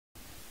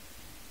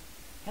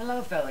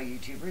Hello fellow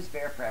YouTubers,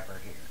 Bear Prepper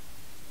here.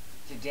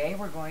 Today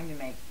we're going to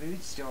make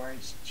food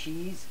storage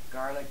cheese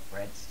garlic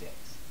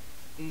breadsticks.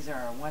 These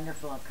are a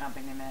wonderful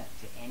accompaniment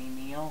to any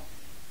meal,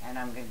 and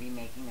I'm going to be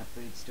making a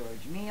food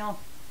storage meal,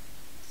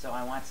 so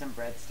I want some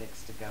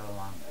breadsticks to go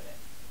along with it.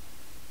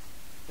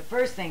 The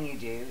first thing you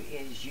do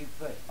is you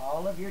put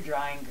all of your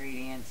dry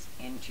ingredients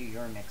into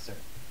your mixer.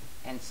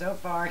 And so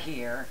far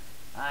here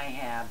I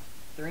have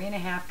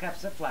 3½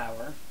 cups of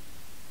flour.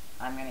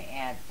 I'm going to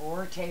add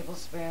 4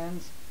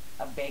 tablespoons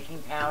of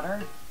baking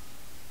powder,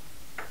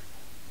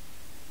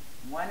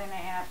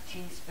 1½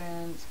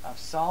 teaspoons of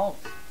salt,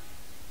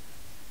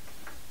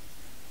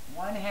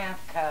 1/2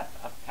 cup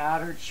of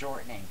powdered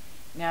shortening.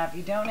 Now if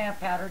you don't have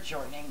powdered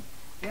shortening,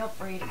 feel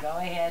free to go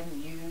ahead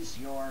and use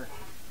your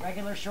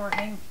regular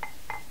shortening,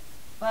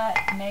 but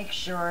make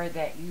sure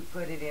that you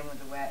put it in with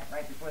the wet,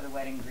 right before the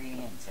wet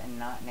ingredients, and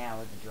not now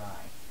with the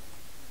dry,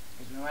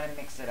 because we want to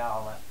mix it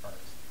all up first.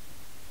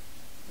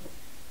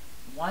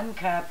 1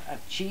 cup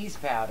of cheese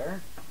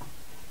powder,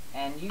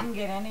 and you can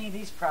get any of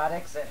these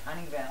products at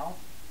Honeywell.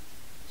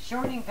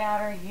 Shortening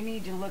powder, you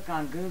need to look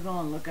on Google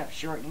and look up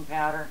shortening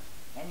powder,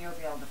 and you'll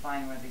be able to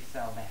find where they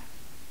sell that.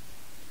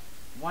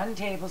 1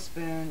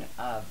 tablespoon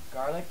of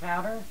garlic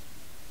powder,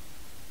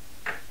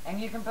 and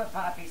you can put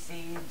poppy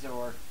seeds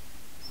or,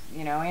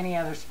 you know, any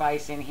other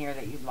spice in here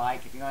that you'd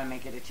like if you want to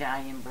make it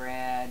Italian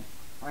bread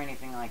or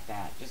anything like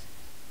that. Just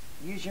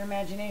use your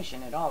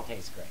imagination. It all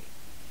tastes great.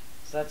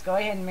 So let's go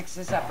ahead and mix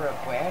this up real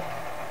quick,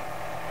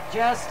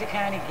 just to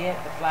kind of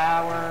get the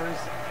flours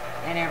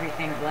and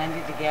everything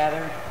blended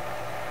together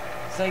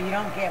so you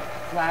don't get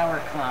flour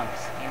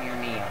clumps in your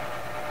meal.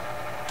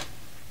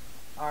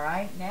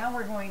 Alright, now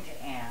we're going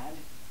to add,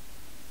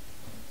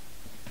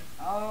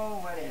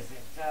 what is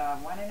it,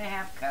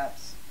 1½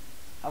 cups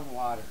of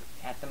water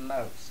at the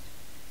most.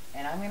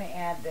 And I'm going to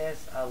add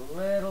this a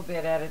little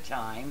bit at a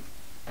time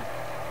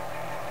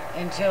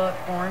until it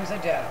forms a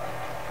dough.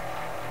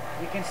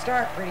 You can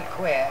start pretty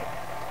quick.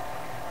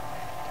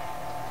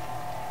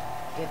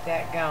 Get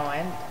that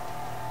going.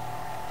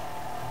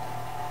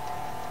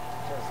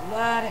 Just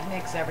let it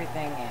mix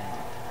everything in.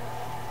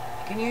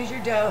 You can use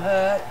your dough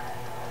hook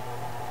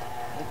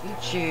if you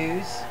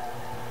choose.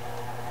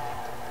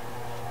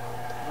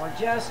 We're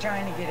just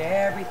trying to get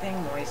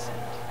everything moistened.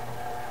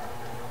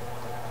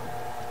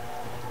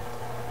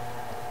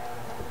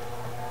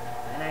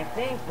 And I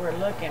think we're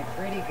looking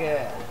pretty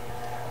good.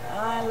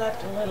 I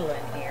left a little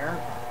in here.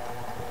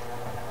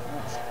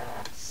 Let's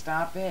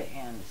stop it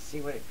and see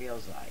what it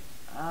feels like.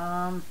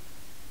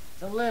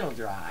 It's a little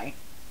dry.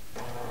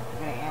 I'm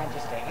going to add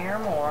just a hair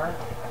more.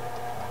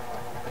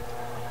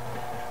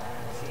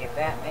 See if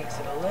that makes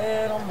it a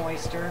little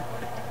moister.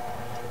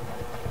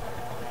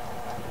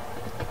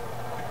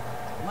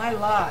 My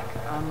lock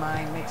on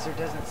my mixer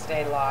doesn't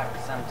stay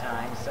locked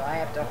sometimes, so I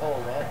have to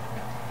hold it.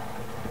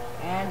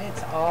 And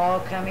it's all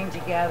coming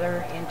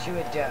together into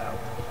a dough.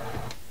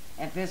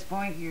 At this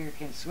point, you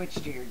can switch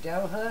to your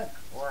dough hook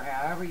or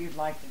however you'd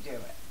like to do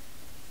it.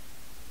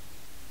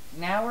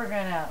 Now we're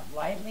going to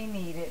lightly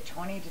knead it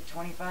 20 to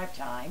 25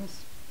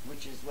 times,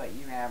 which is what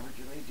you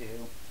averagely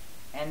do,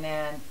 and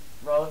then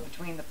roll it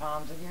between the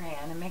palms of your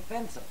hand and make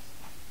pencils.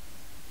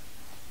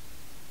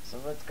 So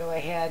let's go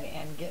ahead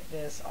and get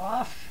this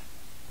off.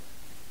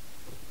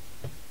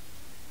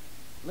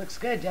 Looks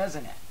good,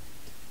 doesn't it?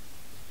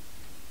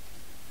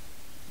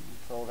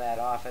 Pull that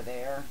off of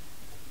there.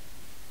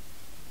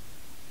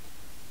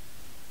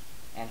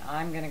 And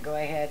I'm going to go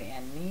ahead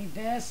and knead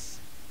this,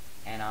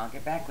 and I'll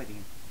get back with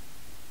you.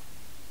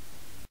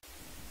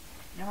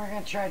 Now we're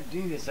going to try to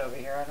do this over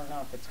here. I don't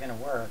know if it's going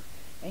to work.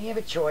 And you have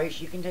a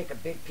choice. You can take a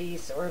big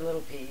piece or a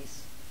little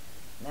piece.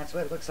 And that's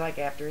what it looks like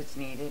after it's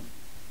kneaded.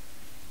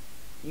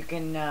 You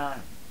can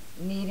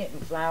knead it in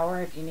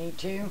flour if you need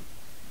to.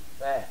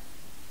 But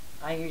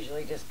I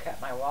usually just cut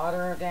my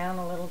water down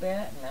a little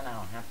bit, and then I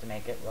don't have to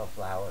make it real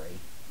floury.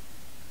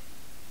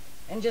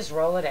 And just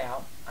roll it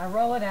out. I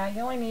roll it out.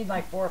 You only need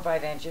like 4 or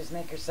 5 inches.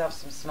 Make yourself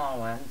some small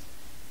ones.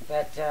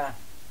 But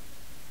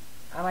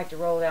I like to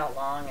roll it out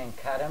long and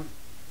cut them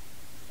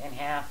in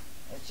half.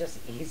 It's just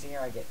easier.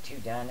 I get 2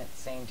 done at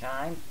the same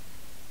time.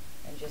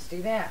 And just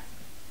do that.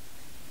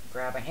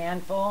 Grab a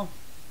handful.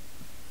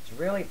 It's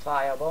really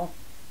pliable.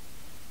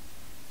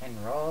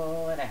 And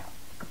roll it out.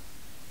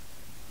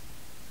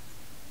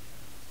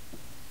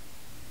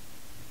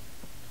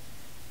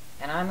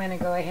 And I'm going to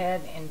go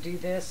ahead and do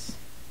this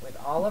with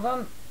all of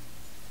them.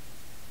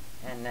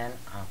 And then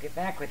I'll get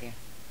back with you.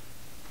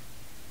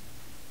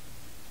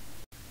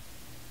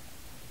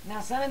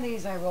 Now some of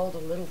these I rolled a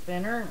little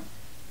thinner.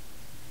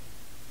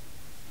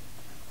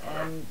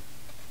 And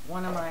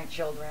one of my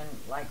children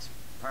likes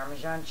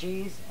Parmesan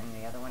cheese and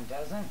the other one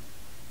doesn't.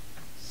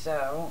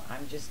 So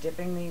I'm just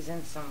dipping these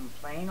in some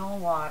plain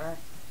old water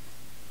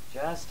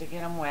just to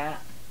get them wet.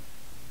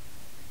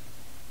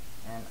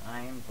 And I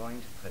am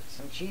going to put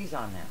some cheese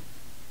on them.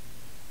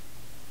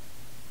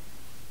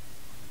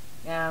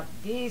 Now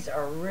these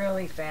are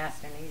really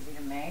fast and easy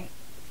to make.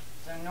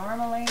 So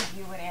normally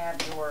you would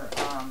have your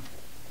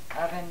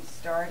oven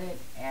started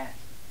at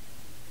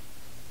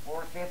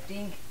 450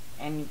 450,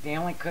 and they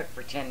only cook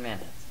for 10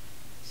 minutes.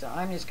 So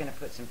I'm just going to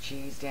put some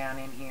cheese down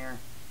in here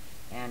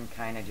and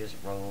kind of just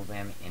roll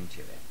them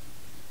into it.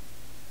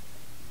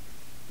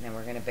 And then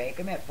we're going to bake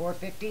them at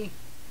 450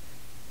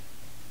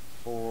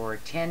 for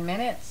 10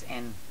 minutes,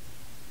 and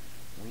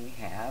we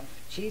have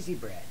cheesy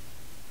bread.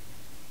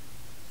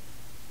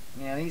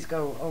 You know, these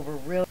go over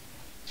real.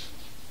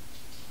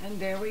 And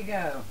there we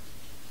go.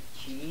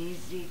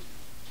 Cheesy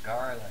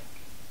garlic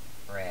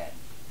bread.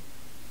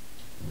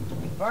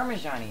 With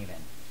Parmesan even.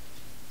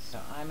 So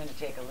I'm going to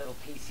take a little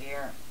piece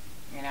here.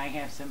 And I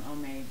have some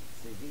homemade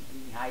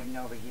tzatziki hiding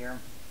over here.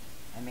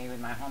 I made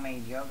with my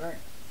homemade yogurt.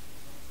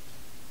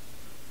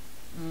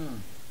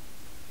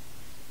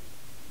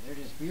 They're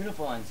just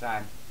beautiful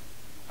inside.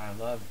 I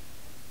love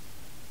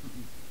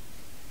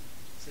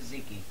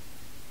tzatziki.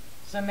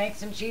 So make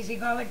some cheesy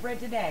garlic bread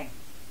today.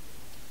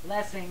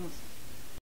 Blessings.